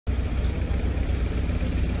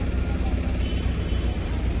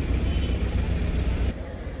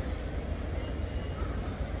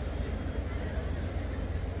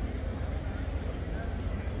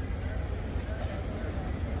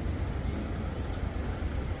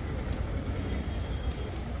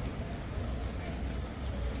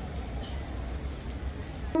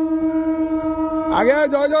आगे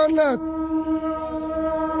जय जगन्नाथ।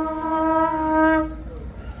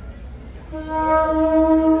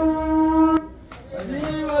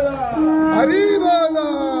 हरि बोला,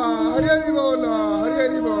 हरि हरि बोला, हरि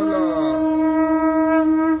हरि बोला,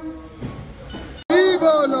 हरि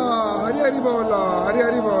बोला, हरि हरि बोला, हरि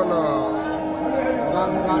हरि बोला।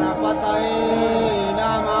 गणपतये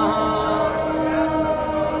नमः।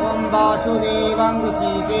 ओम वासुदेवं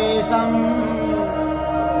ऋषिकेशं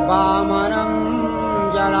वामनं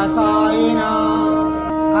जलसायिनं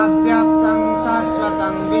अव्यक्तं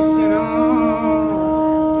शाश्वतं विष्णु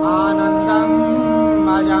आनन्दं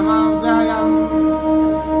अजमव्ययं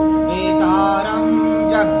वेदारं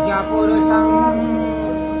यज्ञपुरुषं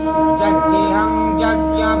जज्ञेहं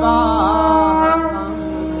यज्ञवाहकं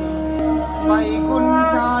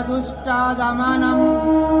वैकुण्ठादुष्टादमनं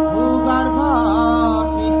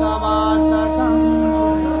भूगर्भपितवाससं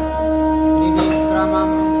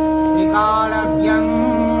त्रिविक्रमं त्रिकालज्ञं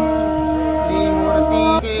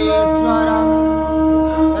त्रिमूर्तिकेश्वरं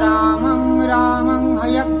रामं रामं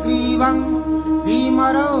हयग्रीवं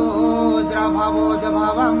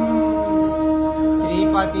भीमरौद्रभवोद्भवं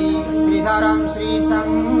श्रीपति श्रीधरं श्रीशं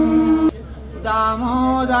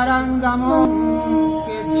दामोदरं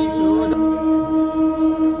दमोकेशिसूदं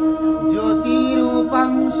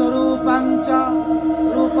ज्योतिरूपं स्वरूपं च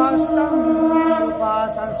रूपस्थं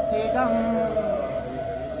रूपासंस्थितं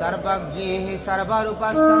सर्वज्ञेः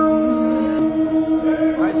सर्वरूपस्थं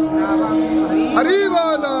वैष्णवं हरि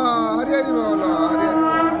बोला, हरि हरि बोला, हरि हरि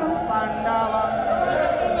बोला। पाण्डवं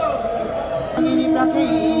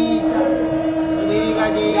प्रकीच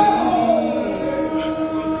विगजे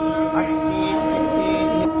अस्ति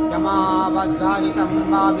क्षमाबद्धारितं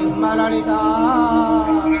मा बिम्बललिता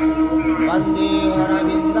वन्दे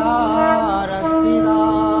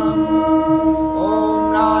अरविन्दारस्थिताम्। ॐ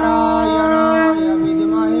नारायणाय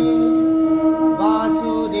विद्महे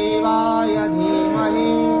वासुदेवाय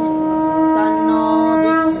धीमहि तन्नो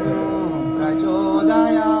विष्णु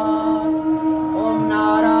प्रचोदयात्। ॐ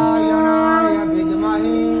नारायणाय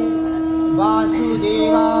विद्महे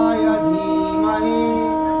वासुदेवाय धीमहि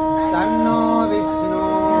तन्नो विष्णु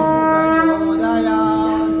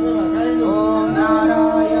प्रचोदयात्। ॐ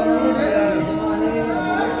नारायणाय विद्महे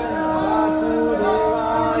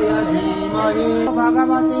वासुदेवाय धीमहि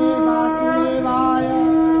भगवते वासुदेवाय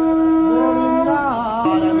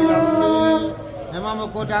गोविन्दारविलम्बे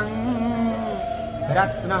हेममुकुटं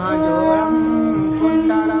रत्नजोळं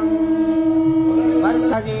कुण्डलं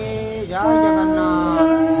वर्षजे। जय जगन्नाथ,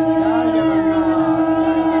 जय जगन्नाथ,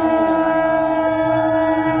 जय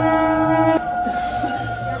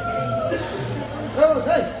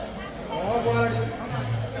जगन्नाथ।